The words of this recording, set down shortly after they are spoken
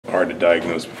hard to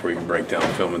diagnose before you can break down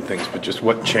film and things, but just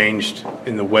what changed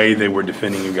in the way they were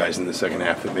defending you guys in the second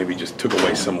half that maybe just took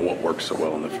away some of what worked so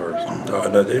well in the first?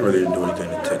 No, they really didn't do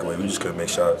anything to take away. We just couldn't make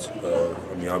shots.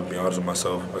 I mean, I'll be honest with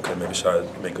myself. I couldn't make a shot,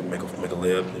 make a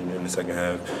layup in the second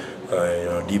half.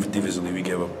 Defensively, we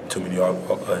gave up too many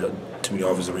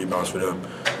offensive rebounds for them.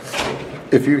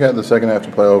 If you had the second half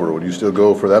to play over, would you still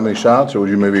go for that many shots, or would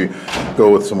you maybe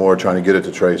go with some more trying to get it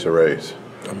to Trace or Race?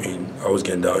 I mean, I was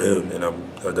getting downhill, and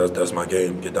that's my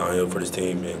game, get downhill for this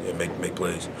team and make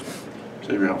plays.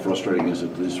 Xavier, how frustrating is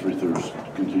it that these free throws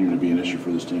continue to be an issue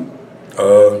for this team?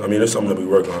 I mean, it's something that we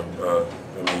work on.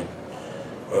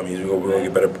 I mean, we're going to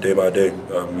get better day by day.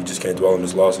 We just can't dwell on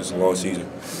this loss. It's a long season.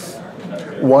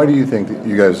 Why do you think that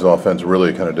you guys' offense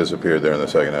really kind of disappeared there in the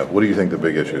second half? What do you think the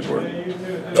big issues were?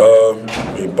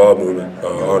 I mean, ball movement,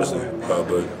 honestly.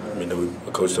 But I mean,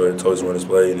 the coach told us to run this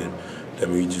play, and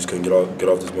then we just couldn't get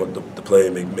off the play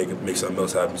and make something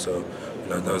else happen. So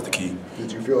that was the key.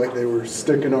 Did you feel like they were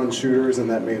sticking on shooters, and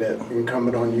that made it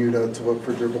incumbent on you to look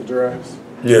for dribble drives?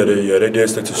 Yeah, they did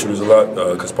stick to shooters a lot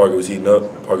because Parker was heating up.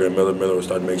 Parker and Miller were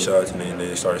starting to make shots, and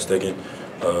they started sticking.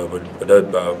 But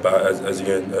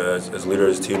as leader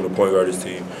of this team, the point guard of this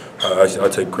team, I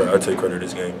take credit of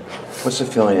this game. What's the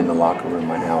feeling in the locker room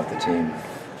right now with the team?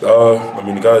 I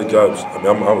mean, the guys. I mean,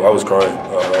 I was crying.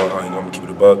 I'm gonna keep it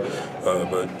a buck.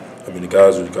 But I mean, the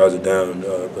guys are down.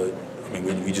 But I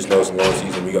mean, we just know it's a long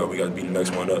season. We got to beat the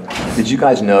next one up. Did you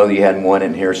guys know you hadn't won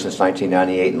in here since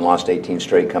 1998 and lost 18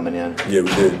 straight coming in? Yeah,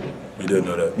 we did. We did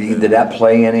know that. Did that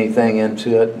play anything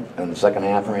into it in the second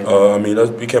half or anything? I mean, I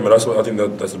think that's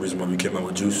the reason why we came out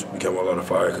with juice. We came out with a lot of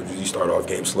fire because we started off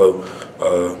game slow.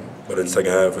 But in the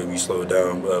second half, we slowed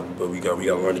down. But we got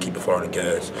to learn to keep the foot on the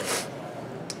gas.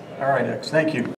 All right, X. Thank you.